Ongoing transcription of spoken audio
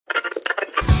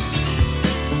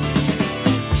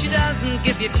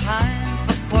give you time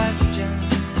for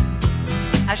questions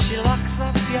as she locks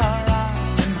up your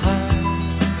arm in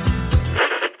hers.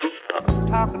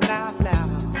 Talking out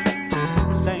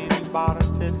loud, saying you bought us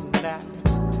this and that.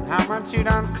 How much you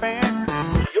done spent?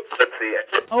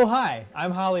 Oh, hi,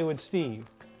 I'm Hollywood Steve.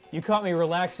 You caught me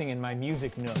relaxing in my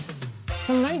music nook.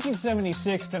 From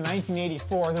 1976 to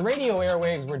 1984, the radio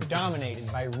airwaves were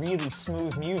dominated by really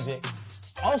smooth music,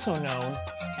 also known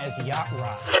as yacht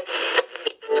rock.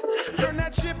 Turn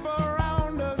that ship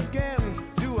around again.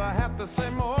 Do I have to say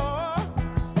more?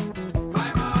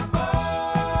 Climb on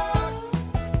board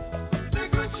the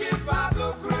good ship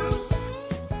Oslo Cruise.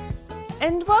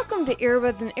 And welcome to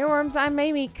Earbuds and Earworms. I'm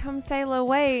Amy Come Sail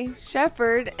Away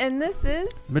Shepherd, and this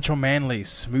is Mitchell Manley,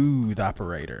 Smooth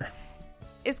Operator.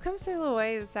 Come Sail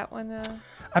Away. Is that one?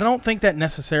 I don't think that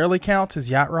necessarily counts as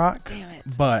yacht rock. Damn it!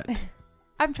 But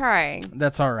I'm trying.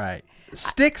 that's all right.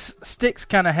 Styx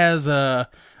kind of has a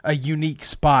unique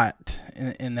spot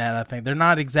in that. I think they're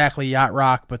not exactly yacht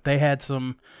rock, but they had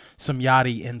some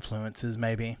yachty influences,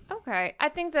 maybe. Okay, I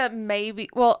think that maybe.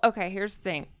 Well, okay. Here's the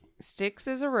thing: Styx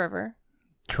is a river.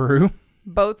 True.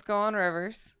 Boats go on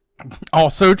rivers.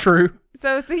 Also true.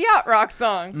 So it's a yacht rock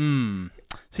song.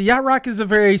 So yacht rock is a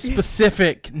very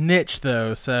specific niche,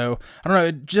 though. So I don't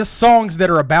know. Just songs that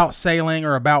are about sailing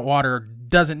or about water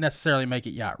doesn't necessarily make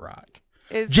it yacht rock.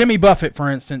 Jimmy Buffett, for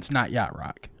instance, not yacht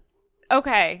rock.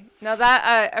 Okay. Now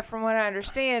that, from what I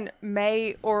understand,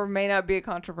 may or may not be a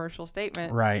controversial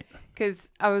statement. Right. Because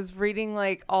I was reading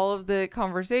like all of the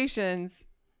conversations,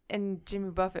 and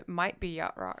Jimmy Buffett might be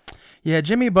yacht rock. Yeah,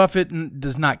 Jimmy Buffett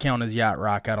does not count as yacht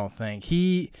rock, I don't think.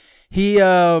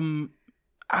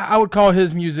 I would call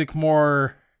his music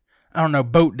more, I don't know,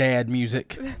 boat dad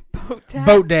music. Boat dad?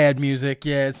 Boat dad music,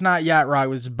 yeah. It's not yacht rock,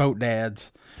 it's just boat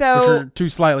dads. So, which are two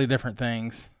slightly different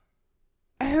things.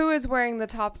 Who is wearing the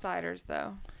topsiders,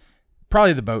 though?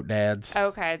 Probably the boat dads.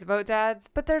 Okay, the boat dads.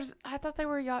 But I thought they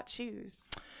were yacht shoes.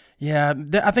 Yeah,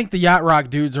 I think the yacht rock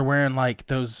dudes are wearing like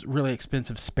those really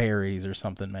expensive Sperry's or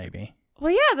something, maybe.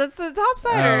 Well, yeah, that's the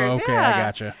topsiders. Oh, okay, yeah. I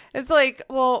gotcha. It's like,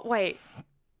 well, wait.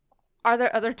 Are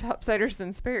there other topsiders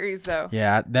than Sperry's, though?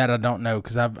 Yeah, that I don't know,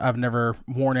 because I've never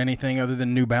worn anything other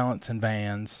than New Balance and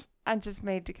Vans. I just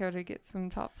made Dakota get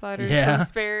some topsiders Yeah. from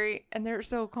Sperry, and they're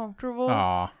so comfortable.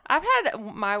 Aw. I've had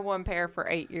my one pair for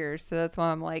 8 years, so that's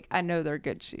why I'm like, I know they're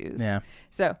good shoes. Yeah.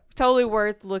 So, totally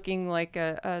worth looking like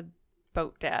a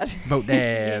boat dad. Boat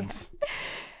dads. Yeah.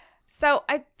 So,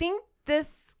 I think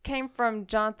this came from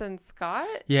Jonathan Scott.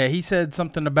 Yeah, he said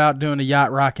something about doing a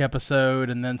yacht rock episode,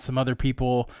 and then some other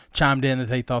people chimed in that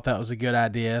they thought that was a good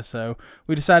idea. So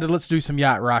we decided let's do some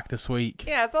yacht rock this week.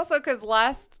 Yeah, it's also because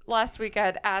last week I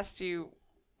had asked you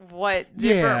what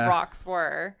different rocks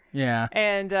were. Yeah.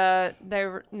 And they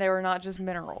were not just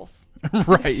minerals.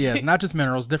 Right, yeah. Not just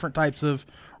minerals, different types of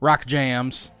rock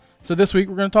jams. So this week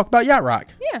we're going to talk about yacht rock.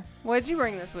 Yeah. What did you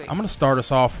bring this week? I'm going to start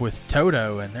us off with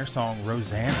Toto and their song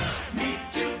Rosanna. Me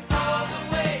too all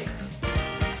the way.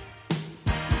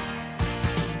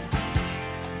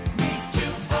 Me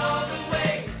too all the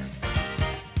way.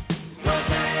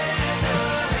 Rosanna,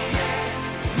 yeah.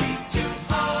 Me too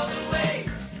all the way.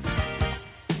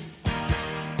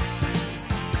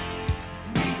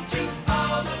 Me too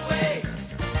all the way.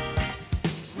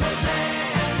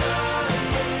 Rosanna,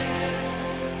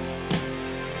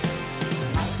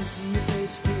 I can see your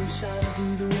face still shining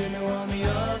through the window on the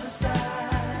other side.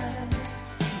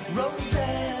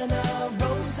 Rosanna,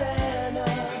 Rosanna,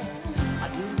 I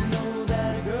didn't know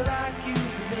that a girl like you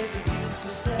could make me feel so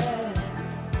sad.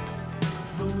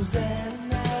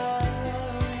 Rosanna.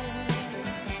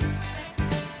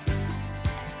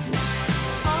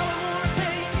 All I wanna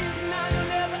tell you is now you'll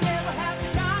never ever have to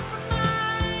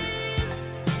compromise.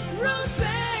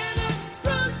 Rosanna,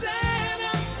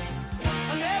 Rosanna,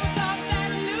 I never thought that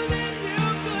losing you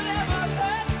could ever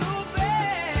hurt so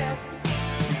bad.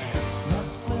 Not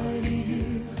 20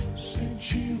 years since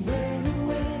she went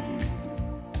away.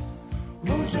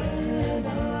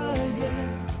 Rosanna, yeah.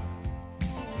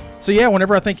 So yeah,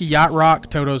 whenever I think of yacht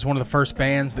rock, Toto is one of the first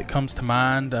bands that comes to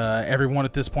mind. Everyone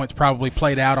at this point's probably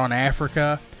played out on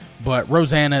Africa, but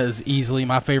Rosanna is easily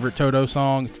my favorite Toto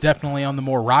song. It's definitely on the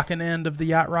more rockin' end of the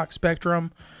yacht rock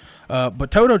spectrum.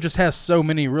 But Toto just has so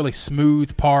many really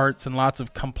smooth parts and lots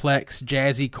of complex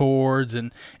jazzy chords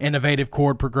and innovative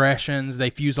chord progressions. They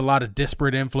fuse a lot of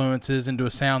disparate influences into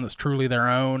a sound that's truly their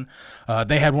own.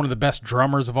 They had one of the best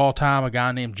drummers of all time, a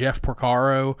guy named Jeff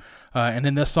Porcaro. And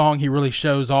in this song, he really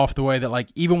shows off the way that, like,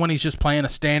 even when he's just playing a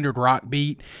standard rock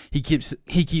beat, he keeps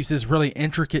this really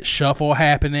intricate shuffle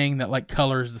happening that, like,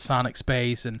 colors the sonic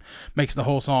space and makes the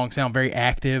whole song sound very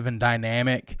active and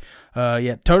dynamic.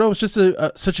 Yeah, Toto is just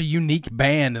such a unique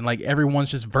band, and like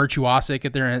everyone's just virtuosic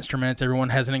at their instruments. Everyone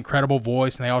has an incredible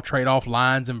voice, and they all trade off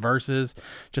lines and verses.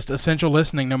 Just essential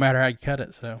listening, no matter how you cut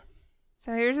it. So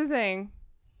here's the thing.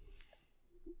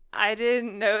 I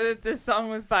didn't know that this song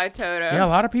was by Toto. yeah, a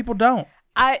lot of people don't.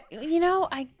 I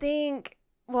think,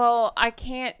 well, I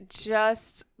can't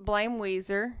just blame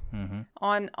Weezer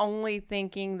on only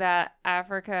thinking that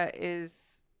Africa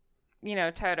is,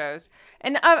 Toto's.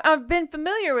 And I've been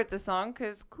familiar with the song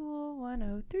because Cool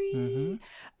 103.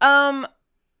 How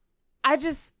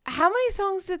many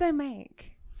songs did they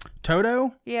make?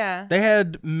 Toto? Yeah. They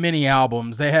had many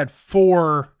albums. They had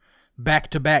 4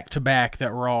 back-to-back-to-back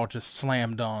that were all just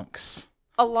slam dunks.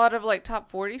 A lot of like top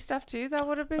 40 stuff too that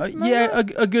would have been familiar? Yeah,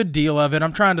 a good deal of it.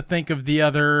 I'm trying to think of the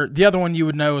other one you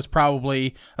would know is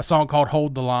probably a song called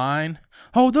Hold the Line.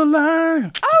 Hold the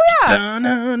line. Oh yeah.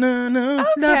 Dun-dun-dun-dun.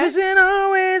 Okay. Love isn't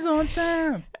always on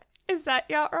time. Is that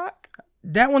Yacht Rock?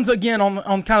 That one's again on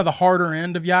kind of the harder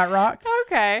end of yacht rock.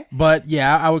 Okay. But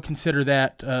yeah, I would consider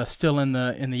that still in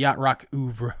the yacht rock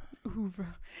oeuvre.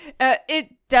 It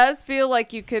does feel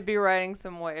like you could be riding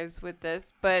some waves with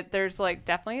this, but there's like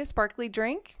definitely a sparkly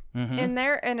drink in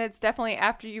there, and it's definitely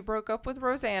after you broke up with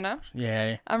Rosanna.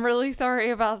 Yeah. I'm really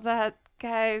sorry about that,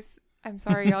 guys. I'm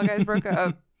sorry y'all guys broke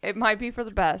up. It might be for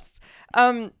the best.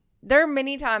 There are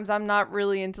many times I'm not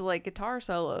really into like guitar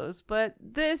solos, but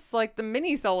this, like the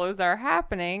mini solos that are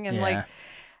happening, and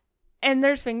and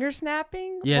there's finger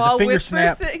snapping while the finger whisper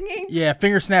snap singing. Yeah,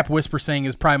 finger snap whisper sing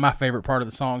is probably my favorite part of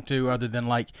the song too, other than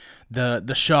like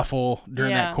the shuffle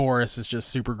during that chorus is just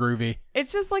super groovy.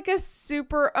 It's just like a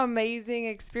super amazing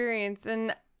experience,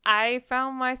 and I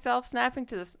found myself snapping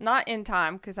to this, not in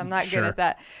time because I'm not good at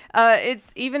that.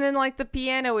 It's even in like the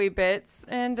piano-y bits,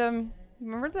 and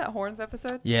remember that horns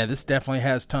episode? Yeah, this definitely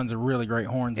has tons of really great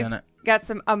horns in it. Got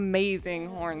some amazing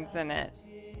horns in it.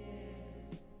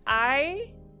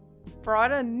 I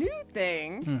brought a new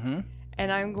thing,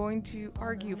 and I'm going to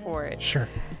argue for it. Sure.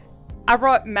 I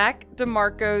brought Mac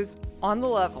DeMarco's On the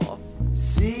Level.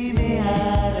 See me eye to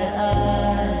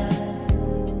eye.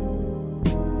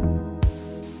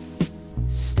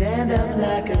 Stand up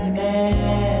like a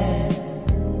man.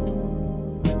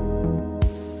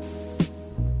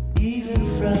 Even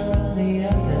from the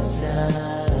other side.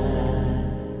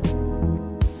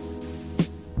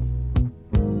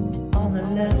 On the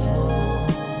level.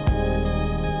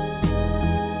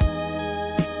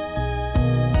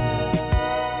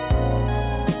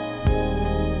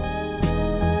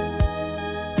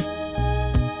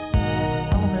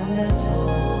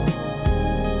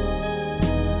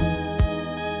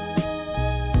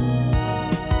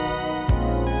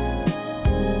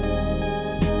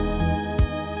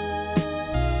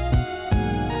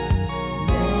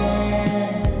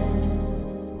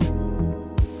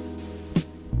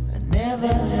 Never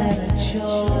had a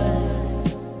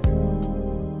choice.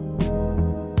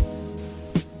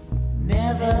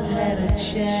 Never had a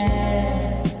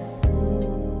chance.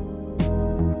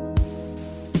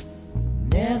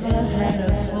 Never had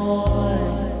a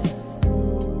voice.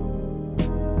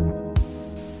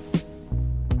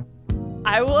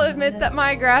 I will admit that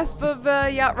my grasp of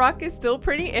yacht rock is still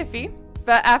pretty iffy,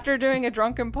 but after doing a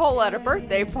drunken poll at a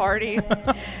birthday party,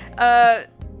 I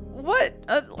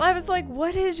was like,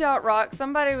 what is yacht rock?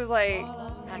 Somebody was like,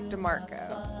 Mac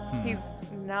DeMarco. He's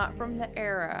not from the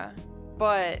era,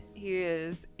 but he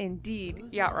is indeed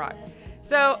yacht rock.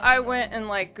 So I went and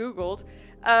like Googled,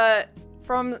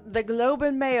 from the Globe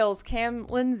and Mail's Cam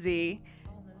Lindsay,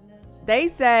 they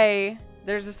say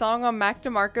there's a song on Mac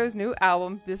DeMarco's new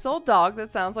album, This Old Dog,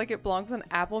 that sounds like it belongs on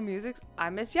Apple Music's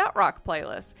I Miss Yacht Rock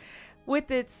playlist.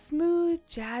 With its smooth,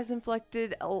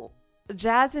 jazz-inflected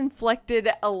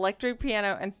electric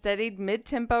piano and steadied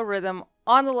mid-tempo rhythm,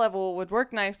 On the Level would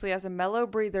work nicely as a mellow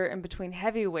breather in between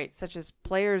heavyweights such as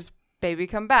Players' Baby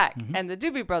Come Back and the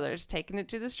Doobie Brothers Taking It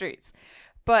to the Streets.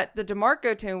 But the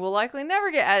DeMarco tune will likely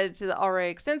never get added to the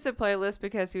already extensive playlist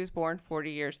because he was born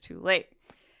 40 years too late.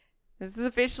 This is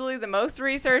officially the most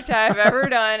research I've ever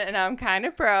done, and I'm kind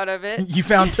of proud of it. You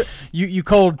found you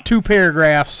culled 2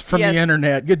 paragraphs from the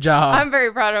internet. Good job. I'm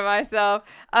very proud of myself.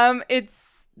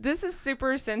 This is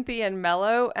super synthy and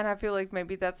mellow, and I feel like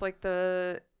maybe that's like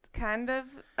the kind of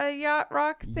a yacht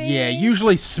rock thing. Yeah,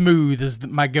 usually smooth is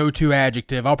my go-to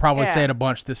adjective. I'll probably say it a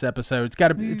bunch this episode. It's got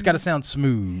to sound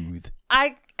smooth.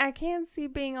 I can see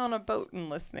being on a boat and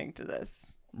listening to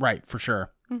this. Right, for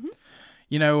sure.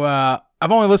 You know,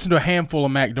 I've only listened to a handful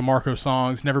of Mac DeMarco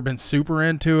songs, never been super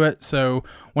into it, so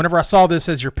whenever I saw this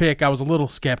as your pick, I was a little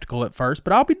skeptical at first,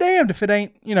 but I'll be damned if it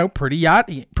ain't, pretty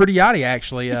yachty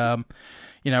actually.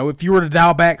 if you were to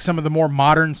dial back some of the more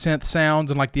modern synth sounds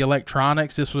and like the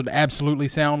electronics, this would absolutely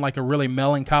sound like a really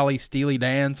melancholy Steely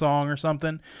Dan song or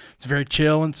something. It's very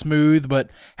chill and smooth,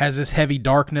 but has this heavy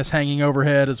darkness hanging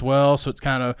overhead as well. So it's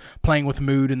kind of playing with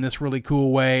mood in this really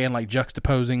cool way and like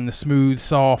juxtaposing the smooth,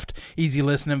 soft, easy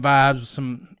listening vibes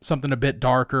with something a bit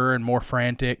darker and more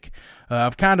frantic.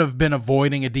 I've kind of been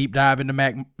avoiding a deep dive into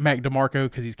Mac DeMarco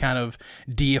because he's kind of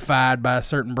deified by a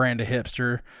certain brand of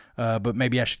hipster. But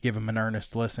maybe I should give him an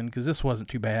earnest listen because this wasn't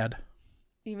too bad.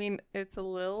 You mean it's a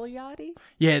Lil Yachty?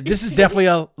 Yeah, this is definitely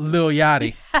a Lil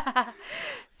Yachty. I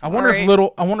wonder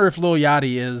if Lil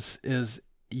Yachty is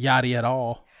Yachty at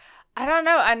all. I don't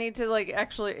know. I need to like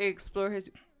actually explore his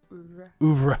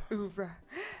oeuvre.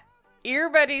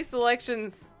 Earbuddy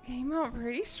selections came out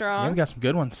pretty strong. Yeah, we got some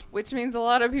good ones. Which means a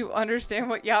lot of people understand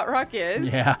what yacht rock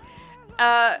is. Yeah.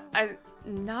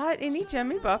 Not any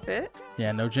Jimmy Buffett.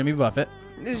 Yeah, no Jimmy Buffett.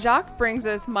 Jacques brings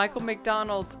us Michael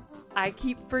McDonald's I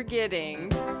Keep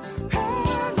Forgetting. And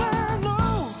I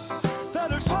know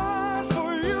that it's hard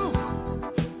for you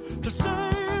to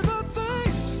say the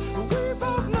things we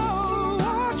both know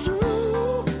are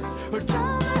true. But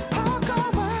tell me how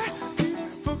come I keep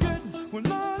forgetting we're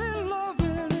not in love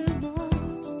anymore.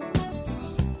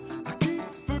 I keep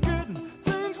forgetting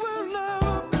things will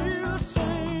never be the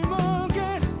same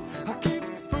again. I keep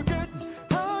forgetting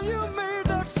how you made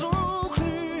that so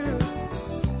clear.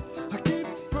 I keep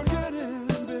forgetting,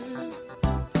 babe.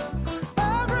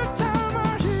 Every time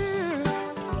I hear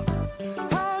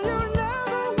how you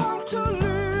never want to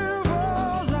live a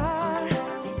lie,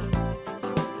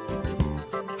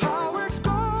 how it's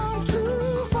gone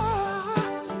too far,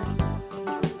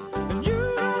 and you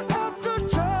don't have to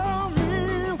tell me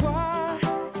why.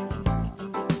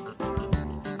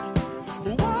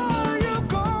 Why are you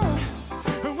gone,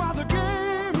 and why the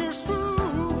game is through?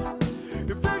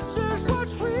 If this is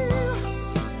what's real,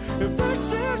 if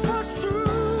this is what's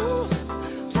true,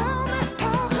 tell me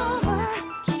how come I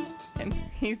And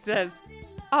he says,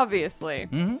 obviously.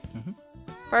 Mm-hmm.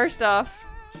 First off,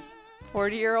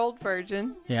 40-year-old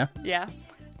virgin. Yeah. Yeah.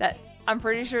 That I'm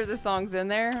pretty sure the song's in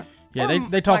there. Yeah, Or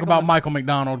they talk about Michael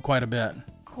McDonald quite a bit.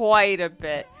 quite a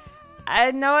bit. I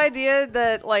had no idea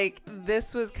that like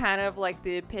this was kind of like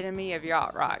the epitome of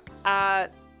yacht rock.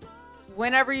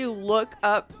 Whenever you look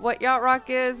up what yacht rock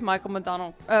is, Michael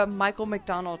McDonald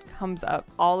comes up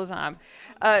all the time.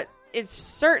 It's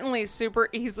certainly super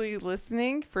easily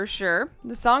listening for sure.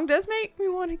 The song does make me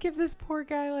want to give this poor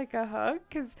guy like a hug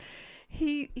because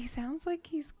he sounds like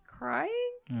he's crying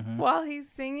while he's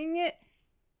singing it.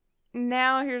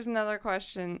 Now here's another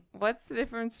question. What's the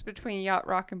difference between yacht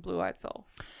rock and Blue Eyed Soul?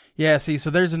 Yeah, see, so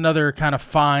there's another kind of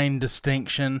fine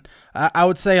distinction. I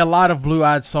would say a lot of Blue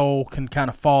Eyed Soul can kind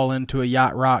of fall into a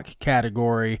yacht rock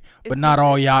category, but not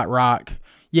all yacht rock.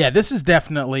 Yeah, this is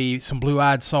definitely some Blue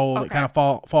Eyed Soul that kind of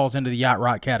falls into the yacht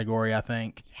rock category, I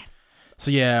think. Yes.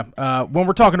 So yeah, when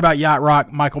we're talking about yacht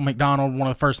rock, Michael McDonald, one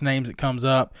of the first names that comes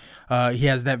up, he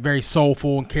has that very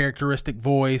soulful and characteristic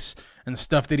voice, and the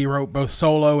stuff that he wrote both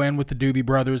solo and with the Doobie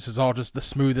Brothers is all just the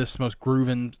smoothest, most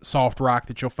grooving, soft rock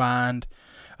that you'll find.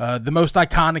 The most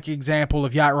iconic example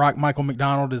of yacht rock Michael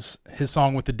McDonald is his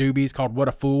song with the Doobies called What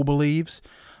a Fool Believes.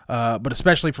 But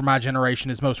especially for my generation,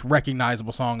 his most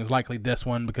recognizable song is likely this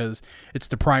one because it's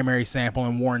the primary sample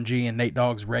in Warren G and Nate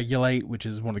Dogg's Regulate, which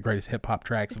is one of the greatest hip-hop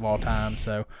tracks of all time.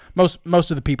 So most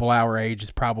of the people our age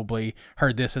has probably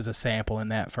heard this as a sample in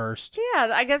that first.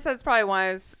 Yeah, I guess that's probably why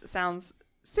it sounds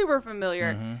super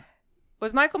familiar. Mm-hmm.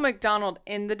 Was Michael McDonald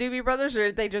in the Doobie Brothers, or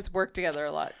did they just work together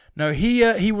a lot? No,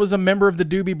 he was a member of the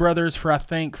Doobie Brothers for I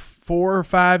think 4 or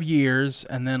 5 years,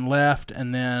 and then left,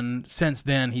 and then since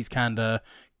then he's kind of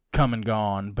come and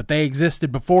gone. But they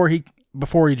existed before he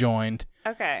joined.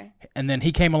 Okay. And then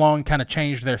he came along and kind of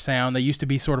changed their sound. They used to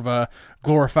be sort of a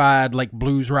glorified like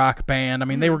blues rock band. I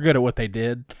mean, they were good at what they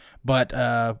did, but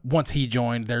once he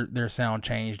joined, their sound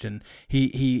changed, and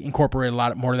he incorporated a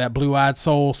lot more of that Blue Eyed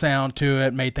Soul sound to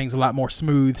it, made things a lot more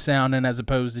smooth sounding as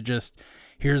opposed to just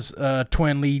here's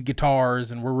twin lead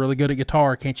guitars and we're really good at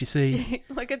guitar, can't you see?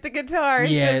 Look at the guitar.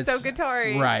 Yeah, It's so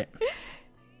guitar-y. Right.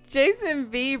 Jason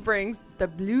V brings the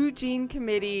Blue Jean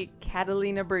Committee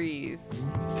Catalina Breeze.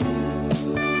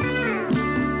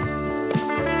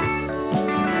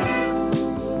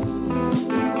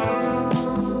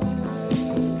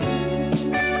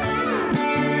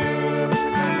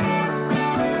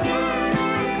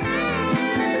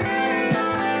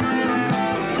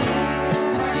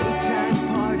 Daytime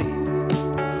party,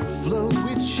 flow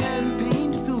with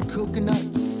champagne-filled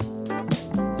coconuts.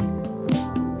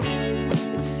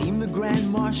 It seemed the Grand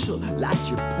Marshal liked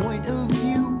your point of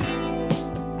view.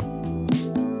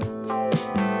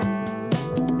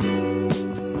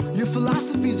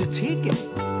 ticket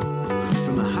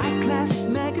from a high-class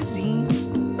magazine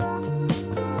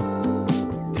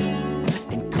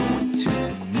and going to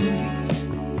the movies.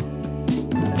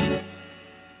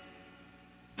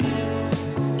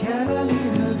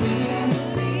 Catalina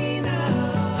Beans,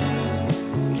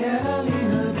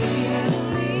 Catalina Beans,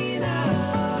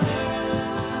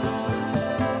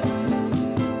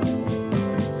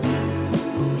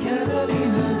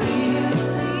 Catalina Beans.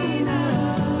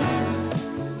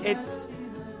 It's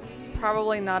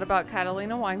probably not about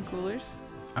Catalina wine coolers.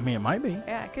 I mean, it might be.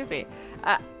 Yeah, it could be.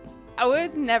 I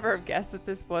would never have guessed that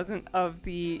this wasn't of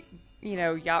the,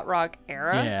 yacht rock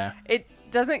era. Yeah. It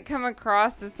doesn't come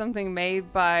across as something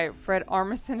made by Fred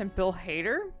Armisen and Bill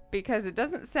Hader because it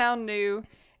doesn't sound new.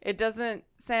 It doesn't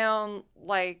sound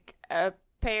like a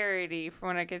parody from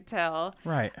what I could tell.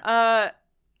 Right.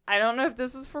 I don't know if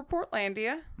this was for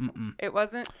Portlandia. Mm-mm. It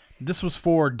wasn't. This was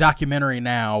for Documentary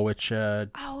Now, which,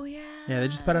 Oh, yeah. yeah, they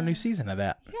just put a new season of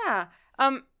that. Yeah.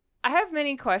 I have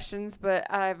many questions, but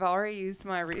I've already used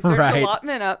my research Right.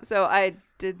 allotment up, so I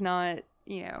did not,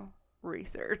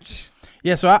 research.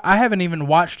 Yeah, so I haven't even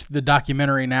watched the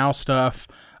Documentary Now stuff,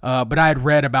 but I had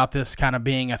read about this kind of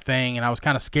being a thing, and I was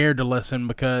kind of scared to listen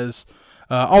because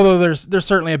although there's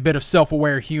certainly a bit of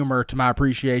self-aware humor to my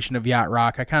appreciation of yacht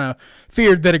rock, I kind of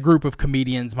feared that a group of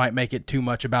comedians might make it too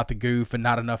much about the goof and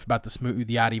not enough about the smooth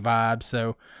yachty vibe.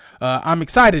 So I'm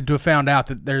excited to have found out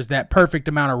that there's that perfect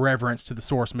amount of reverence to the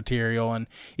source material, and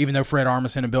even though Fred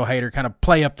Armisen and Bill Hader kind of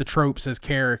play up the tropes as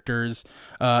characters,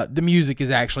 the music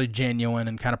is actually genuine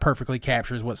and kind of perfectly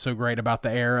captures what's so great about the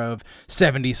era of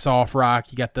 70s soft rock.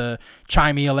 You got the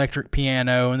chimey electric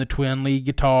piano and the twin lead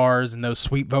guitars and those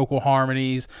sweet vocal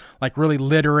harmonies, like really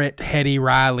literate, heady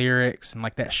rye lyrics and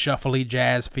like that shuffly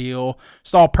jazz feel.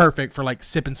 It's all perfect for like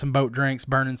sipping some boat drinks,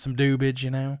 burning some doobage,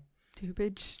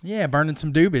 Doobage. Yeah, burning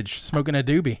some doobage, smoking a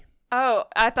doobie. Oh,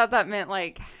 I thought that meant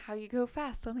like how you go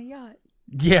fast on a yacht.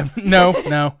 Yeah, no,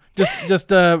 just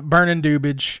burning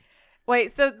doobage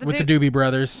Wait, so with the Doobie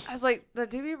Brothers. I was like, the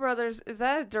Doobie Brothers, is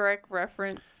that a direct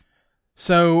reference?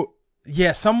 So,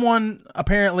 yeah, someone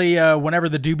apparently, whenever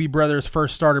the Doobie Brothers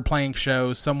first started playing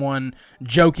shows, someone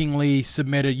jokingly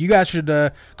submitted, "You guys should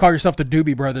call yourself the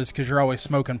Doobie Brothers because you're always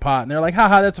smoking pot." And they're like,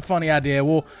 "Haha, that's a funny idea.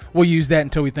 We'll use that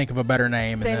until we think of a better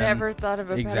name." They and then, never thought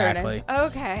of a exactly. better name.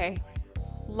 Okay.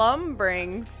 Lum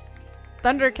brings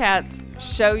Thundercats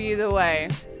Show You the Way.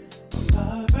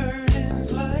 My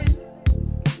burden's light.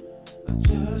 I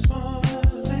just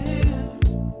wanna live,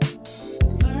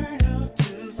 learn how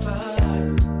to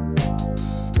fly.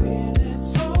 When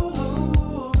it's all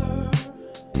over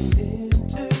and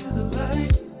into the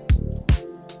light,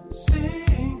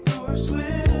 sink or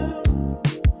swim,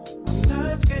 I'm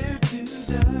not scared to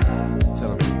die.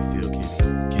 Tell them how you feel,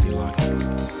 Kitty Loggins.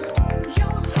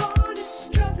 Your heart is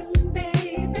struggling,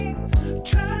 baby,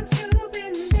 trying to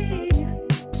believe.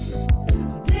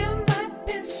 There might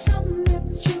be something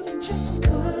that you just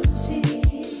couldn't see.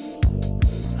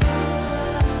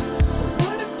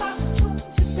 What if I told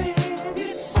you that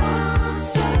it's all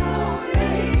so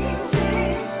easy?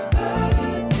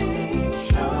 Let me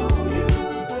show you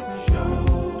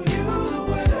the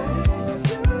way.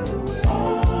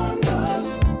 On the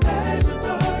edge of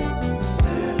dark,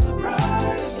 there's a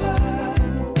brightest light.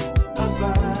 A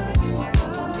burning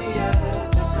on the edge of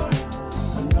dark.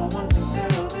 No one can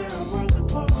tell their worlds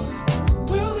apart.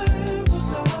 We'll live with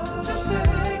love, just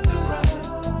take the ride.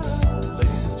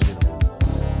 Ladies and gentlemen,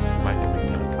 Michael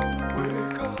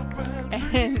McDonald.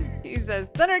 And he says,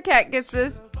 Thundercat gets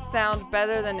this sound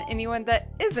better than anyone that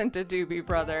isn't a Doobie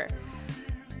Brother.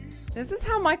 This is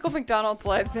how Michael McDonald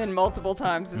slides in multiple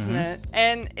times, isn't it?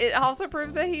 And it also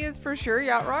proves that he is for sure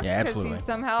yacht rock Yeah, because absolutely. he's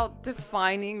somehow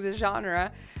defining the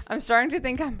genre. I'm starting to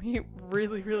think I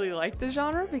really, really like the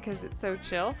genre because it's so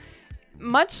chill.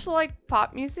 Much like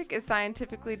pop music is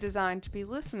scientifically designed to be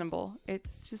listenable.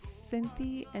 It's just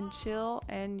synthy and chill,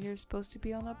 and you're supposed to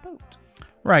be on a boat.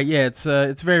 Right, yeah,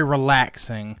 it's very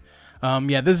relaxing.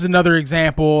 Yeah, this is another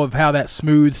example of how that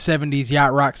smooth 70s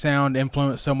yacht rock sound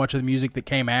influenced so much of the music that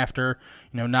came after.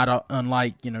 Not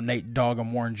unlike, Nate Dogg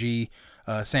and Warren G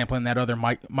sampling that other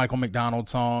Michael McDonald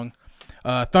song.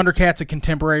 Thundercat's a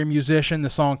contemporary musician.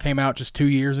 The song came out just 2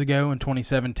 years ago in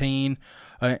 2017.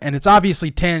 And it's obviously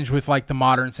tinged with like the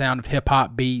modern sound of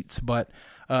hip-hop beats, but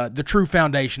the true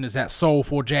foundation is that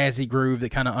soulful, jazzy groove that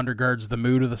kind of undergirds the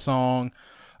mood of the song.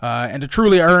 And to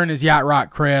truly earn his yacht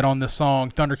rock cred on this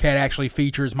song, Thundercat actually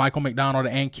features Michael McDonald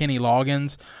and Kenny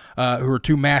Loggins, who are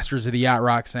two masters of the yacht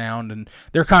rock sound, and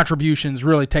their contributions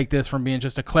really take this from being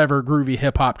just a clever, groovy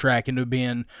hip-hop track into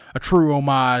being a true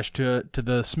homage to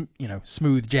the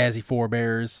smooth, jazzy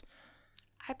forebears.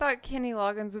 I thought Kenny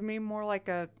Loggins would be more like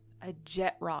a a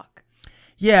jet rock.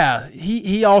 Yeah,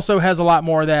 he also has a lot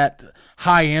more of that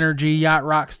high energy yacht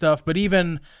rock stuff, but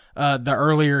even the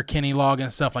earlier Kenny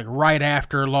Loggins stuff, like right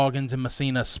after Loggins and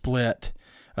Messina split,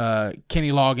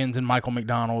 Kenny Loggins and Michael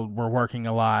McDonald were working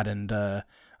a lot and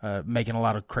making a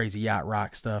lot of crazy yacht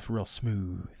rock stuff, real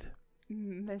smooth.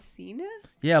 Messina?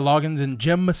 Yeah, Loggins and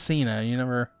Jim Messina. You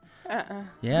never...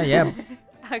 Yeah.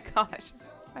 Oh, gosh.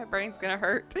 My brain's going to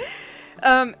hurt.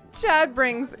 Chad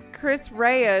brings Chris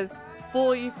Rea's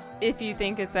Fool If You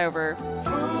Think It's Over.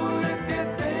 Fool if you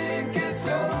think it's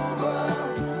over,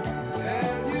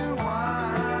 tell you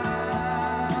why.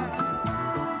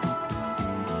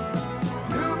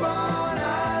 Newborn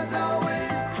eyes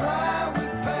always cry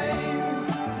with pain,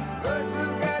 but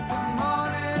look at the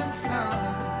morning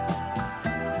sun.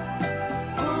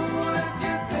 Fool if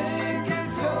you think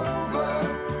it's over,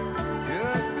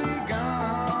 just be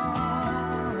gone.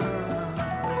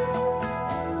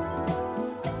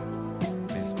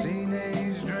 This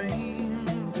teenage dream,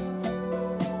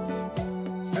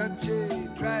 such a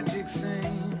tragic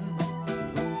scene.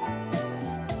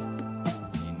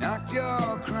 You knocked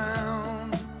your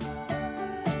crown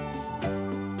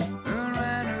and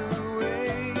ran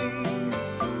away.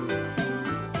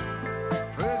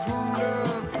 First wound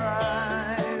of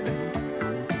pride,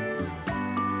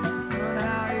 and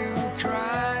how you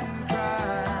cried and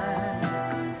cried.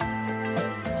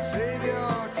 Save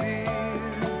your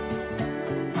tears.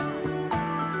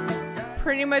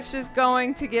 Pretty much just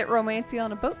going to get romancy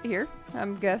on a boat here,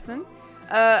 I'm guessing.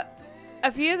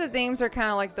 A few of the themes are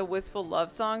kind of like the wistful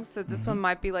love songs, so this one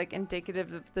might be like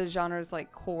indicative of the genre's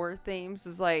like core themes,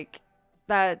 is like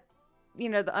that, you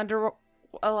know, the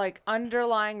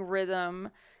underlying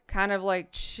rhythm, kind of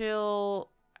like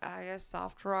chill, I guess,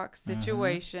 soft rock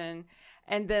situation,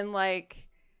 and then like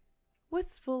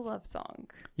wistful love song.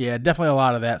 Yeah, definitely a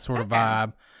lot of that sort of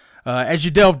vibe. As you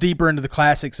delve deeper into the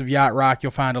classics of yacht rock,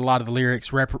 you'll find a lot of the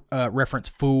lyrics reference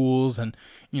fools and,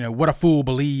 you know, what a fool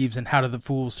believes and how do the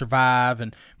fools survive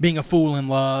and being a fool in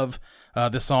love.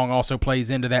 This song also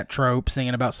plays into that trope,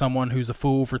 singing about someone who's a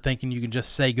fool for thinking you can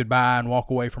just say goodbye and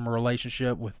walk away from a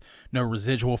relationship with no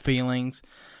residual feelings.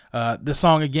 This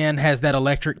song, again, has that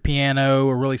electric piano,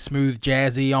 a really smooth,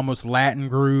 jazzy, almost Latin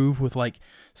groove with, like,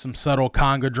 some subtle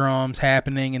conga drums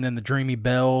happening, and then the dreamy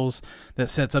bells that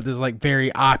sets up this, like,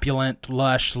 very opulent,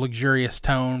 lush, luxurious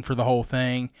tone for the whole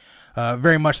thing.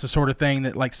 Very much the sort of thing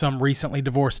that, like, some recently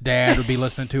divorced dad would be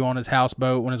listening to on his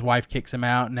houseboat when his wife kicks him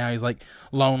out, and now he's, like,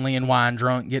 lonely and wine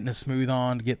drunk, getting his smooth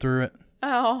on to get through it.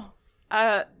 Oh,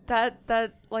 that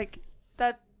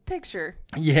picture.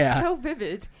 Yeah. So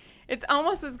vivid. It's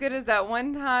almost as good as that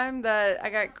one time that I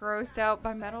got grossed out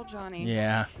by Metal Johnny.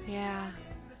 Yeah. Yeah.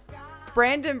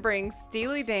 Brandon brings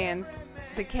Steely Dan's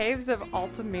The Caves of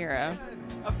Altamira.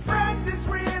 A friend as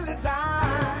real as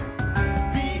I.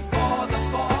 Before the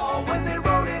fall, when they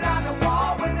wrote it on the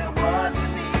wall, when there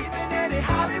wasn't even any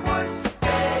Hollywood.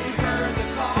 They heard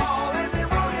the call and they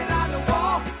wrote it on the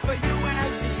wall. For you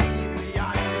and me, we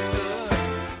understood.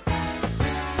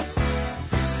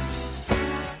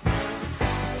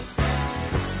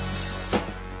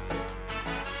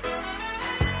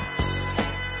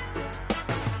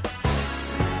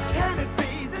 Can it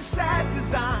be the sad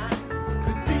design?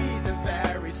 Could be the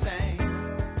very same.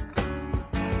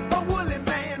 A woolly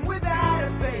man without a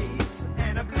face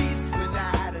and a beast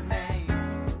without a name.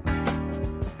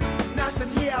 Nothing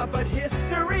here but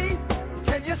history.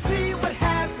 Can you see what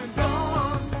has been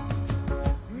done?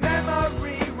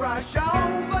 Memory rush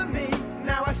over me.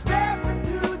 Now I step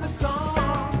into the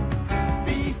song.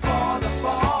 Before the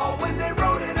fall, when they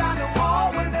wrote it on the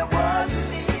wall, when there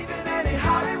wasn't even any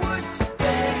Hollywood.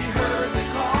 They heard the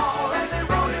call and they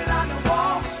wrote it on the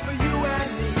wall. For you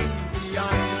and me, we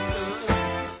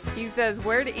understood. He says,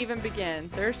 where to even begin?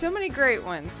 There are so many great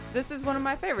ones. This is one of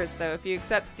my favorites, though, if you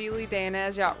accept Steely Dan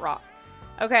as yacht rock.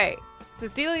 Okay, so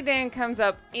Steely Dan comes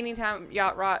up anytime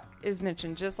yacht rock is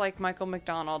mentioned, just like Michael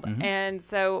McDonald. And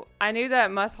so I knew that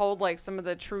must hold like some of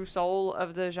the true soul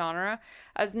of the genre.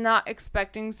 I was not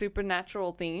expecting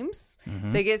supernatural themes.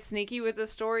 They get sneaky with the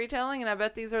storytelling, and I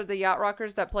bet these are the yacht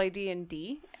rockers that play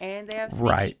D&D, and they have sneaky,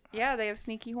 Right. Yeah, they have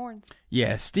sneaky horns.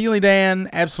 Yeah, Steely Dan,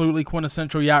 absolutely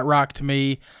quintessential yacht rock to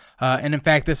me. And in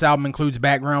fact, this album includes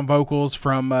background vocals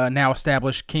from now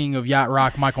established king of yacht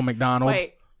rock, Michael McDonald.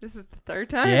 Wait, this is the third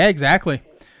time? Yeah, exactly.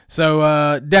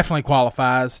 So definitely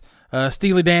qualifies.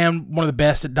 Steely Dan, one of the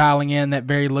best at dialing in that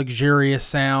very luxurious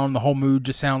sound. The whole mood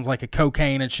just sounds like a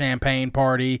cocaine and champagne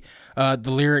party. The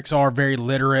lyrics are very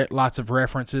literate, lots of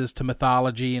references to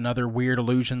mythology and other weird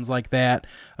allusions like that.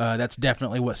 That's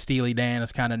definitely what Steely Dan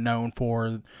is kind of known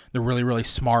for, the really, really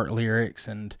smart lyrics.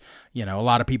 And, a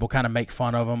lot of people kind of make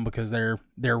fun of them because they're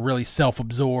really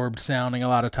self-absorbed sounding a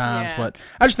lot of times. Yeah. But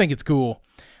I just think it's cool.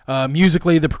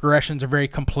 Musically, the progressions are very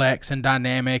complex and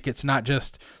dynamic. It's not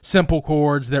just simple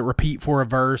chords that repeat for a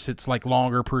verse. It's like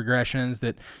longer progressions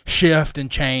that shift and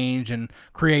change and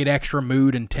create extra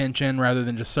mood and tension rather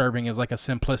than just serving as like a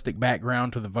simplistic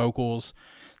background to the vocals.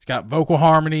 It's got vocal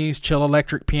harmonies, chill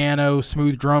electric piano,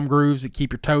 smooth drum grooves that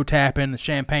keep your toe tapping, the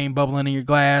champagne bubbling in your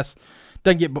glass.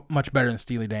 Doesn't get much better than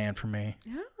Steely Dan for me.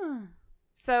 Yeah.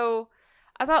 So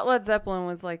I thought Led Zeppelin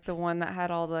was like the one that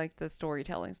had all like the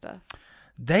storytelling stuff.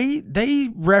 They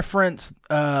reference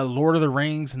Lord of the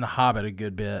Rings and The Hobbit a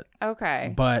good bit.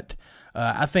 Okay. But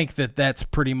I think that's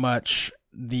pretty much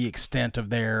the extent of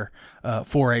their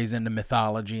forays into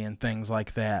mythology and things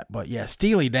like that. But yeah,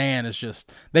 Steely Dan is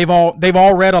just they've all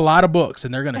read a lot of books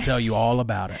and they're going to tell you all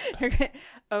about it.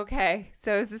 Okay.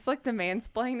 So is this like the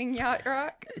mansplaining yacht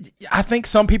rock? I think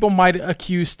some people might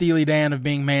accuse Steely Dan of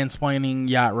being mansplaining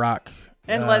yacht rock.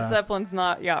 And Led Zeppelin's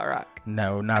not yacht rock.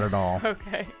 No, not at all.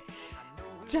 Okay.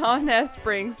 John S.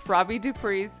 brings Robbie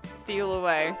Dupree's Steal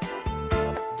Away.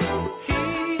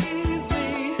 Tease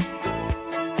me.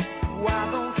 Why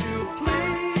don't you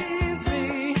please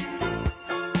me?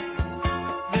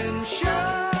 Then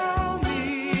show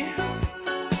me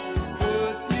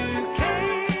what you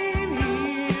came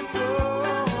here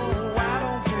for. Why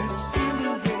don't we steal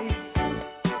away?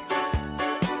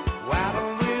 Why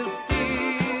don't we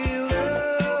steal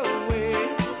away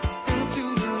into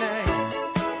the night?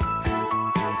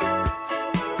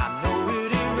 I know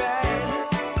it ain't right.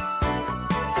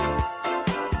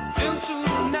 Into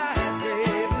the night,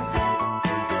 baby.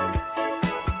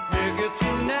 Make it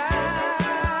tonight.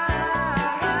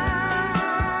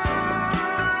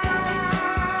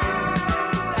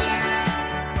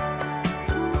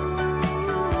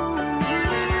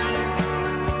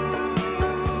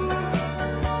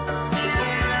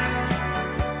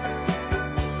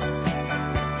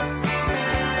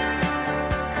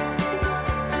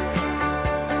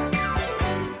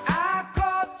 I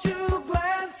caught you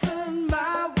glancing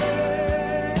my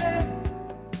way.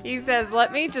 He says,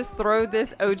 let me just throw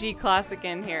this OG classic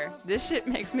in here. This shit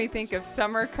makes me think of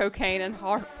summer, cocaine, and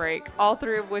heartbreak, all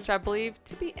three of which I believe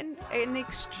to be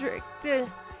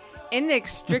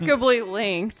inextricably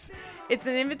linked. It's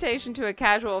an invitation to a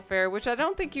casual affair, which I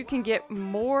don't think you can get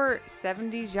more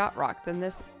 70s yacht rock than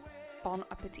this. Bon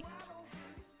appetit.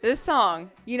 This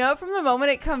song, from the moment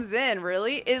it comes in,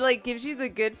 really, it like gives you the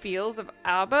good feels of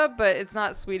ABBA, but it's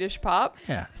not Swedish pop.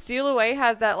 Yeah. Steal Away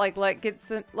has that like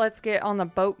let's get on the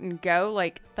boat and go,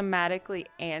 like thematically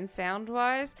and sound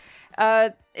wise.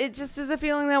 It just is a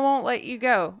feeling that won't let you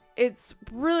go. It's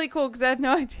really cool because I had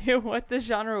no idea what the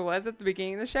genre was at the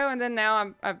beginning of the show, and then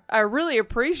now I really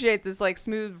appreciate this like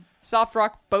smooth soft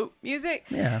rock boat music.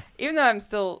 Yeah. Even though I'm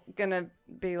still gonna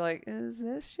be like, is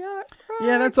this yacht rock?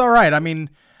 Yeah, that's all right. I mean,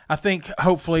 I think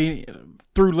hopefully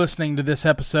through listening to this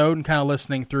episode and kind of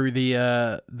listening through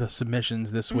the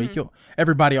submissions this week,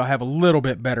 everybody will have a little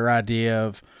bit better idea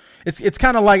of. It's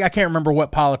kind of like, I can't remember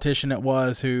what politician it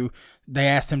was who they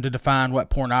asked him to define what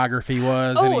pornography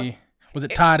was, and was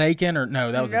it Todd Aiken or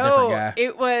no? That was a different guy.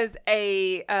 It was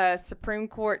a Supreme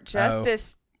Court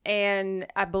justice. And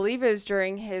I believe it was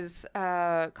during his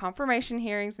confirmation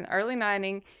hearings in the early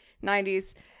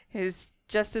 90s, his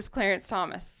Justice Clarence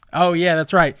Thomas. Oh, yeah,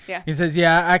 that's right. Yeah. He says,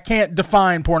 I can't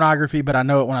define pornography, but I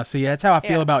know it when I see it. That's how I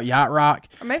feel about yacht rock.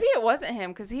 Or maybe it wasn't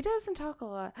him, because he doesn't talk a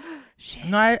lot. Shit.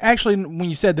 No, actually, when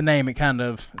you said the name, it kind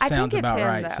of sounds about him,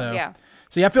 right. Though. So, yeah.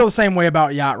 I feel the same way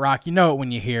about yacht rock. You know it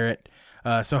when you hear it.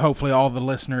 So hopefully all the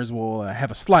listeners will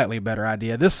have a slightly better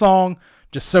idea. This song,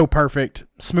 just so perfect,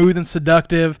 smooth and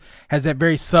seductive, has that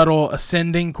very subtle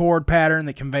ascending chord pattern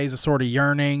that conveys a sort of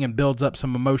yearning and builds up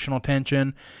some emotional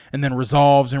tension, and then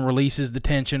resolves and releases the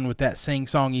tension with that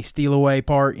sing-songy steal away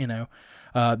part,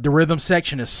 The rhythm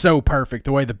section is so perfect,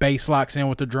 the way the bass locks in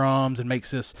with the drums and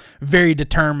makes this very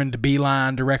determined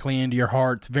beeline directly into your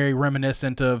heart. It's very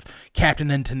reminiscent of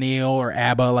Captain and Tennille or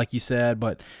ABBA, like you said,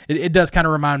 but it does kind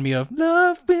of remind me of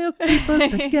Love Will Keep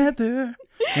Us Together.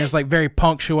 It's like very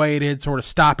punctuated, sort of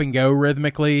stop and go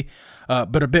rhythmically,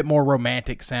 but a bit more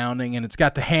romantic sounding. And it's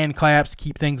got the hand claps to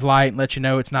keep things light and let you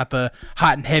know it's not the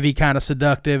hot and heavy kind of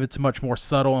seductive. It's a much more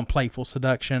subtle and playful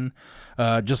seduction.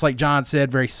 Just like John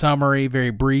said, very summery,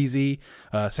 very breezy.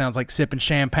 Sounds like sipping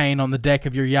champagne on the deck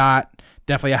of your yacht.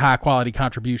 Definitely a high quality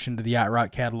contribution to the Yacht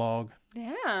Rock catalog.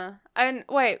 Yeah. And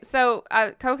wait, so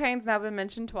cocaine's now been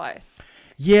mentioned twice.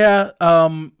 Yeah,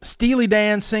 Steely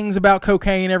Dan sings about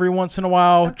cocaine every once in a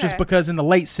while, just because in the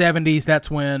late 70s,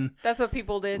 that's what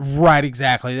people did. Right,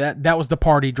 exactly. That was the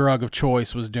party drug of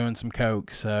choice, was doing some coke.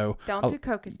 So don't do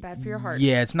coke; it's bad for your heart.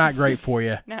 Yeah, it's not great for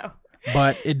you. No.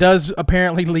 But it does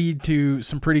apparently lead to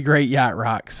some pretty great yacht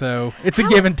rock. So it's a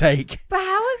give and take. But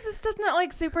how is this stuff not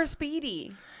like super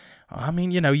speedy? I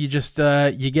mean, you just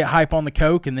you get hype on the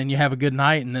coke, and then you have a good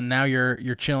night, and then now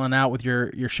you're chilling out with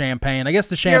your champagne. I guess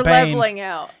the champagne, you're leveling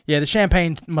out. Yeah, the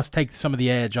champagne must take some of the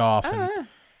edge off.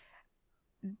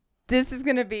 This is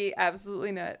gonna be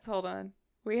absolutely nuts. Hold on,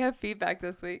 we have feedback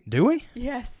this week. Do we?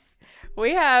 Yes,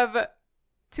 we have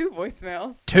 2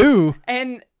 voicemails. 2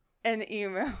 and an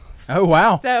email. Oh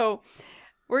wow! So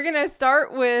we're gonna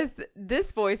start with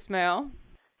this voicemail.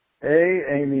 Hey,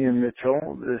 Amy and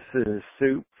Mitchell. This is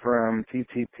Soup from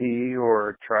TTP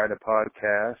or Try to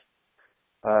Podcast.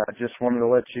 Just wanted to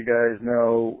let you guys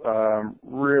know,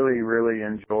 really, really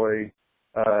enjoy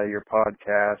your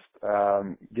podcast.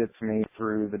 Gets me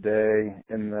through the day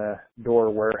in the door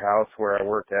warehouse where I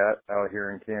work at out here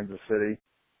in Kansas City.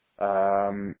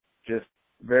 Just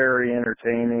very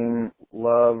entertaining.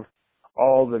 Love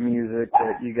all the music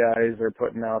that you guys are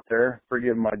putting out there.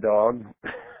 Forgive my dog.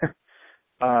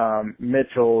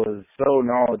 Mitchell is so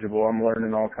knowledgeable. I'm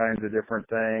learning all kinds of different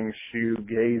things,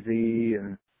 shoegazy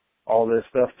and all this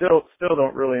stuff. Still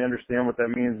don't really understand what that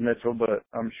means, Mitchell, but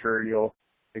I'm sure you'll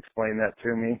explain that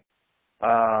to me.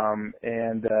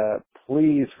 And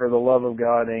please, for the love of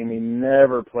God, Amy,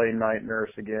 never play Night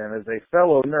Nurse again. As a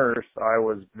fellow nurse, I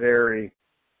was very,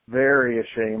 very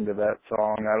ashamed of that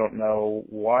song. I don't know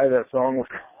why that song was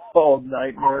called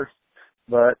Night Nurse,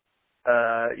 but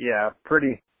yeah,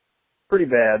 pretty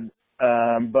bad.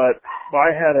 But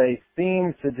I had a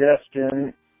theme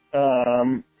suggestion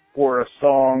for a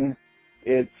song.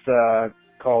 It's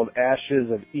called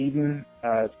Ashes of Eden.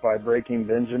 It's by Breaking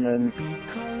Benjamin.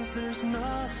 Because there's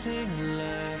nothing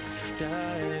left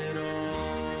at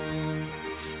all.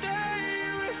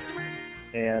 Stay with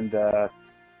me. And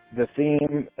the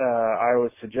theme I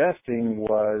was suggesting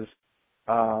was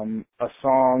a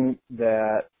song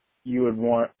that you would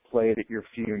want played at your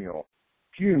funeral.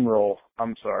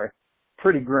 I'm sorry.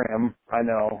 Pretty grim, I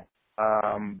know.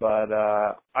 But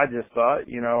I just thought,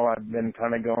 I've been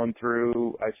kind of going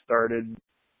through, I started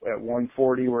at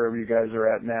 140, wherever you guys are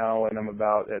at now, and I'm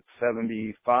about at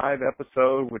 75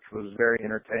 episode, which was very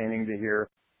entertaining to hear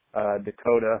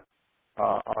Dakota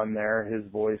on there. His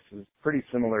voice is pretty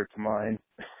similar to mine,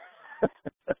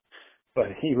 but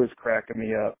he was cracking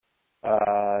me up.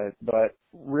 But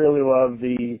really love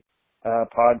the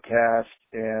podcast,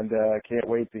 and can't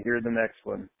wait to hear the next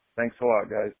one. Thanks a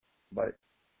lot, guys. Bye.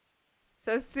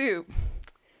 So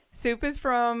Soup is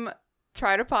from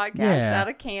Try to Podcast out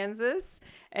of Kansas,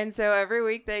 and so every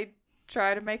week they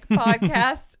try to make a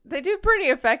podcast. They do pretty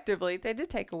effectively. They did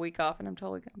take a week off, and I'm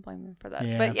totally gonna blame them for that.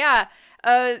 Yeah. But yeah,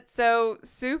 so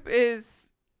Soup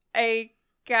is a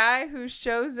guy who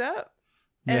shows up,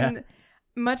 and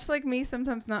much like me,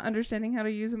 sometimes not understanding how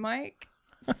to use a mic.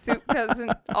 Soup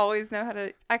doesn't always know how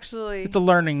to actually. It's a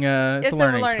learning. It's a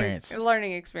learning experience. A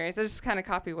learning experience. I just kind of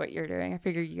copy what you're doing. I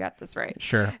figure you got this right.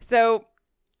 Sure. So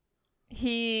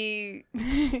he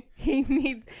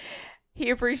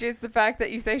appreciates the fact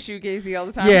that you say shoegazy all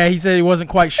the time. Yeah, he said he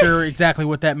wasn't quite sure exactly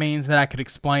what that means, that I could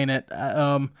explain it.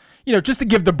 Just to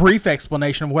give the brief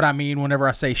explanation of what I mean whenever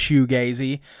I say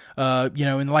shoegazy.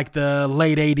 In like the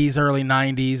late 80s, early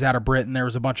 90s out of Britain, there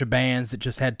was a bunch of bands that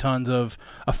just had tons of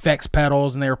effects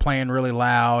pedals, and they were playing really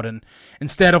loud. And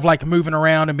instead of like moving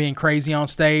around and being crazy on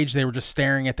stage, they were just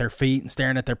staring at their feet and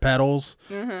staring at their pedals,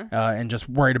 and just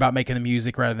worried about making the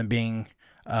music rather than being,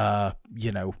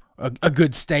 a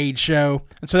good stage show.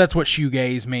 And so that's what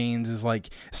shoegaze means, is like,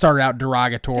 started out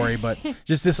derogatory, but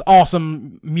just this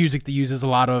awesome music that uses a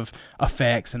lot of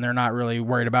effects, and they're not really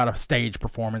worried about a stage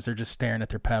performance. They're just staring at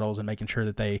their pedals and making sure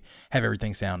that they have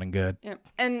everything sounding good. Yep.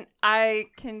 And I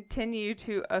continue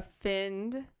to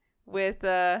offend with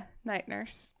Night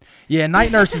Nurse. Yeah,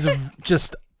 Night Nurse is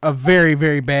just a very,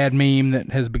 very bad meme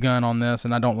that has begun on this,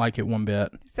 and I don't like it one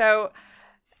bit. So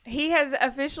he has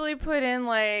officially put in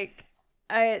like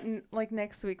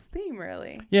next week's theme,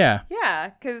 really. Yeah. Yeah,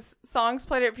 because songs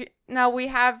played at now we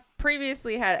have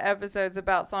previously had episodes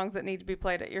about songs that need to be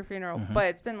played at your funeral, but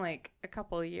it's been like a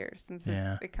couple of years since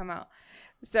it come out.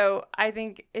 So I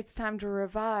think it's time to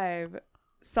revive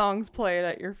songs played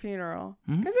at your funeral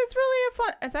because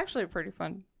it's actually a pretty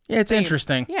fun. Yeah, it's theme.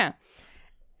 interesting. Yeah.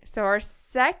 So our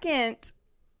second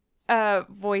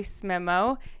voice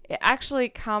memo, it actually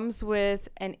comes with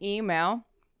an email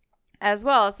as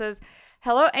well. It says,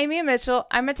 "Hello, Amy and Mitchell.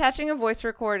 I'm attaching a voice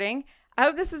recording. I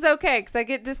hope this is okay because I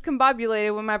get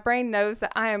discombobulated when my brain knows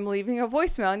that I am leaving a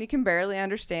voicemail and you can barely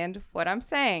understand what I'm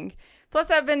saying.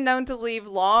 Plus, I've been known to leave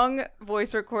long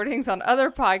voice recordings on other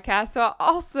podcasts, so I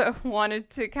also wanted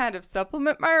to kind of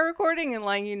supplement my recording and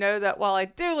letting you know that while I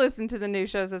do listen to the new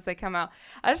shows as they come out,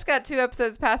 I just got 2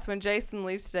 episodes past when Jason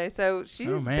leaves today, so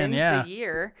she's binged a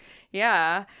year.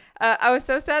 Yeah. I was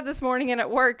so sad this morning and at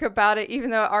work about it,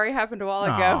 even though it already happened a while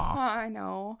ago. Oh, I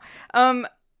know.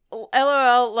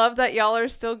 LOL, love that y'all are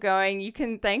still going. You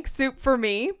can thank Soup for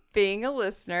me being a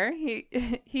listener. He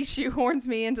shoehorns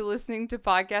me into listening to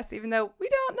podcasts even though we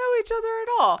don't know each other at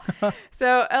all.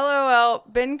 So LOL,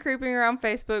 been creeping around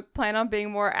Facebook, plan on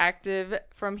being more active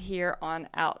from here on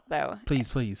out though.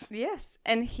 Please. Yes,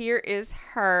 and here is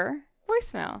her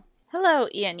voicemail. Hello,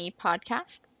 E&E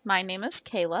Podcast. My name is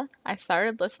Kayla. I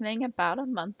started listening about a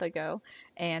month ago,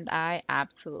 and I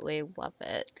absolutely love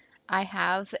it. I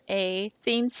have a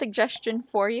theme suggestion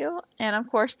for you, and of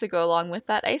course, to go along with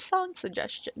that, a song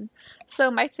suggestion.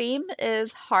 So my theme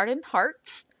is Hardened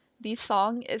Hearts. The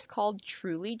song is called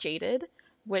Truly Jaded,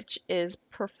 which is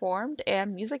performed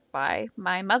and music by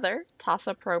my mother,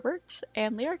 Tassa Proberts,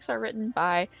 and lyrics are written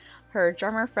by her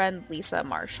drummer friend, Lisa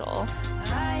Marshall.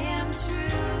 I am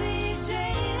truly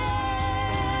jaded.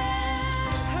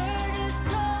 Hurt is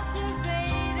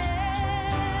cultivated.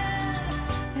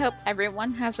 I hope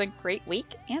everyone has a great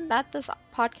week and that this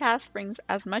podcast brings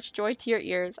as much joy to your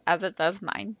ears as it does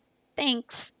mine.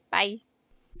 Thanks. Bye.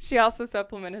 She also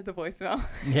supplemented the voicemail.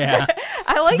 Yeah.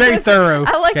 I like Very this. thorough,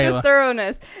 I like Kayla. this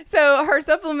thoroughness. So her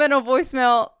supplemental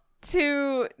voicemail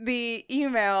to the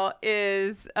email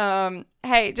is,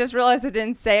 hey, just realized I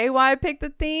didn't say why I picked the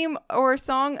theme or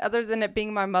song other than it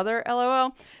being my mother,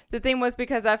 LOL. The theme was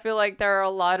because I feel like there are a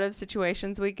lot of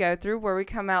situations we go through where we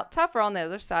come out tougher on the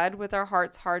other side with our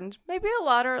hearts hardened, maybe a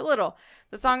lot or a little.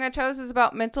 The song I chose is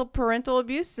about mental parental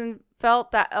abuse and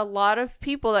felt that a lot of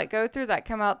people that go through that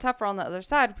come out tougher on the other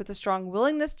side with a strong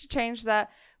willingness to change that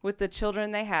with the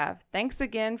children they have. Thanks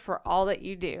again for all that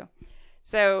you do.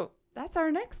 So that's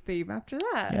our next theme after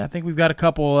that. Yeah, I think we've got a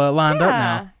couple lined up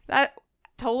now. That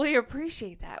totally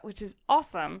appreciate that, which is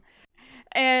awesome.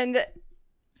 And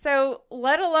so,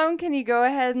 let alone, can you go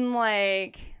ahead and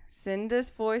send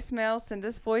us voicemails, send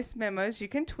us voice memos? You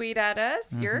can tweet at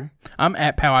us. I'm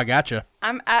at Pow I Gotcha.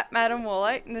 I'm at Madam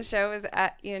Woolite, and the show is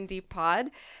at END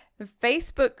Pod. The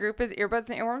Facebook group is Earbuds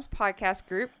and Earworms Podcast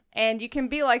Group, and you can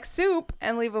be like Soup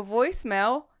and leave a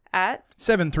voicemail at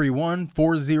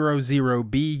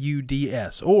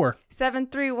 731-400-BUDS or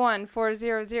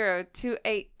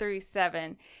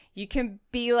 731-400-2837. You can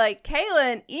be like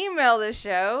Kayla and email the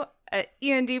show at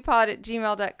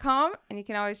endpod@gmail.com, and you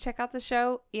can always check out the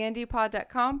show,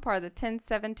 endpod.com, part of the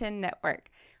 10710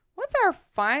 network. What's our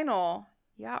final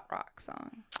yacht rock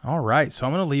song? All right, so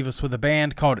I'm going to leave us with a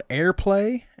band called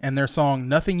Airplay and their song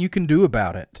Nothing You Can Do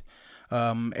About It.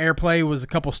 Airplay was a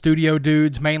couple studio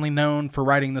dudes mainly known for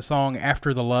writing the song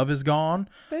After the Love Is Gone,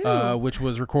 which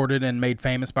was recorded and made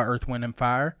famous by Earth, Wind &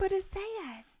 Fire. But it's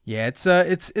sad. Yeah, it's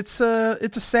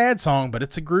a sad song, but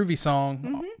it's a groovy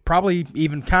song. Probably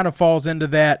even kind of falls into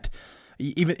that.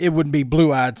 Even it wouldn't be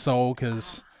Blue Eyed Soul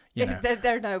because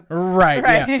they're no right.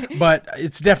 Yeah, but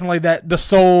it's definitely the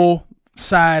soul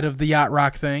side of the yacht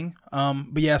rock thing.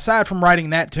 But yeah, aside from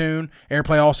writing that tune,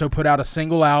 Airplay also put out a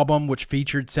single album which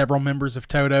featured several members of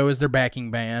Toto as their backing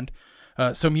band.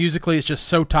 So musically, it's just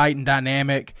so tight and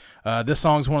dynamic. This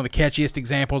song's one of the catchiest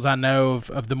examples I know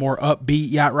of the more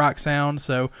upbeat yacht rock sound.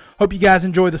 So hope you guys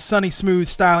enjoy the sunny, smooth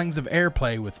stylings of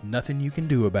Airplay with Nothing You Can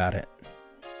Do About It.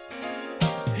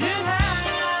 It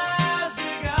has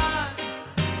begun.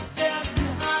 There's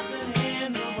nothing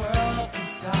in the world can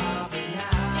stop it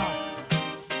now.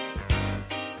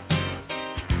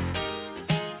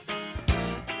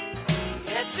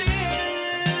 It's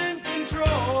in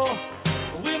control.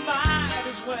 We might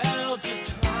as well just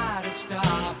try to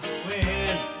stop the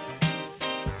wind.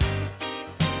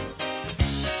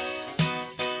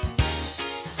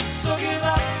 So give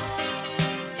up,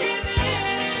 give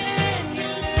in.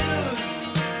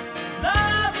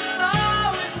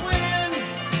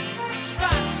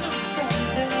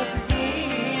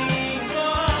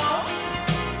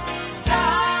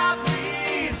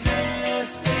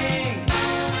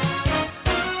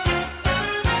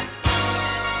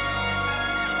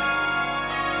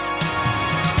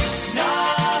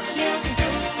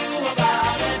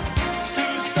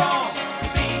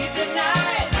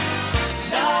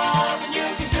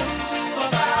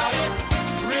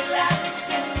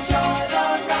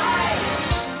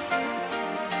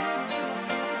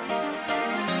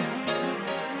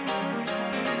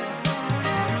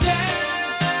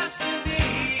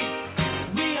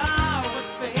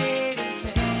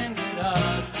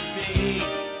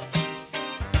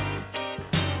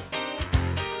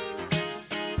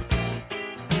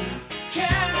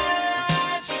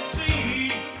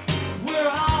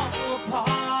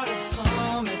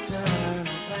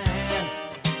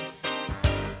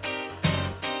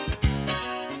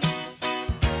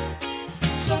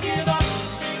 So give up,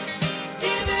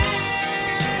 give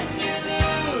in, you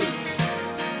lose.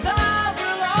 Love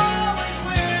will always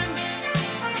win.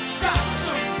 Stop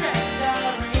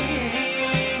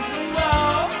surrendering.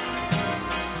 Whoa.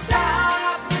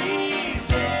 Stop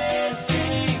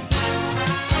resisting.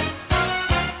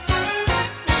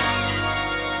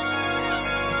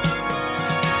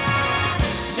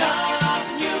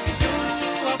 Nothing you can do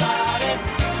about it.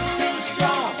 It's too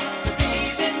strong to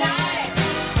be denied.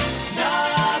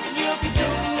 Nothing you can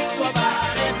do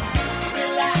about it.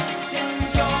 Relax,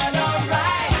 enjoy the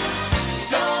ride.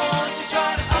 Don't you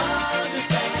try to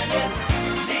understand it.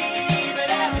 Leave it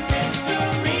as a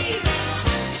mystery.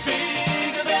 It's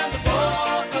bigger than the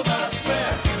both of us.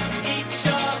 We're each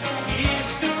other's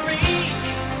history.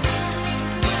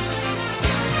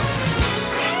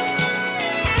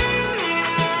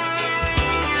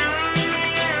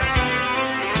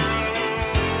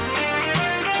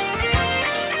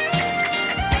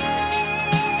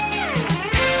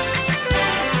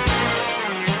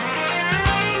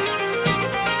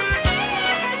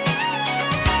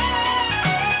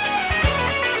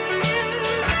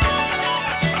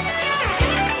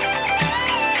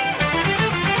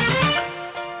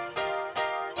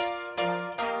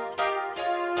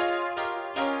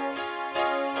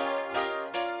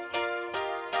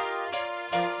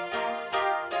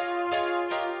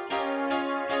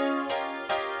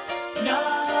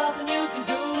 Nothing you can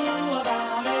do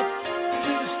about it. It's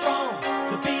too strong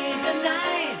to be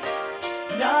denied.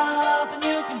 Nothing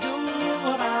you can do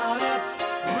about it.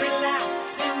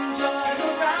 Relax, enjoy the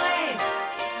ride.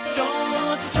 Don't you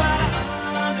try to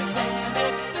understand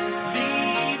it.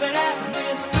 Leave it as a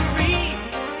mystery.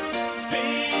 It's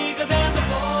bigger than the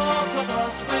both of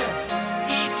us. We're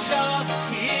each other's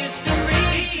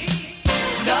history.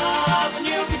 Nothing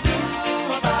you can do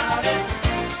about it.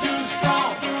 It's too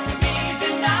strong to be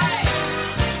denied.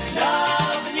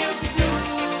 Nothing you can do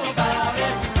about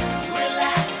it.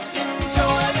 Relax,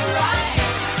 enjoy the ride.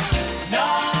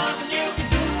 Nothing you can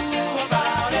do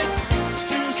about it. It's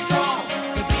too strong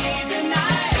to be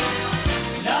denied.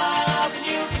 Nothing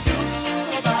you can do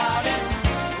about it.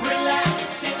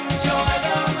 Relax, enjoy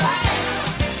the ride.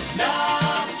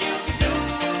 Nothing you can do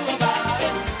about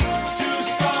it. It's too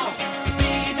strong to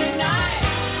be denied.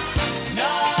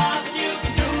 Nothing you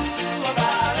can do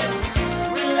about it.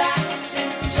 Relax,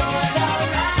 enjoy the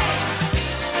ride.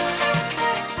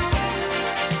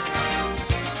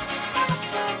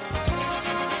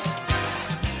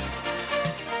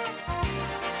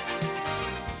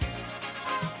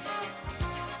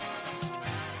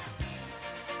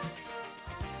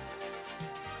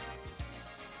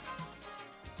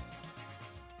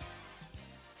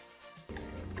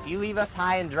 You leave us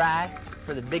high and dry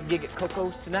for the big gig at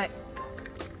Coco's tonight.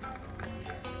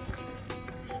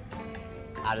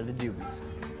 Out of the doobies.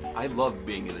 I love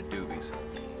being in the Doobies.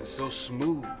 It's so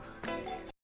smooth.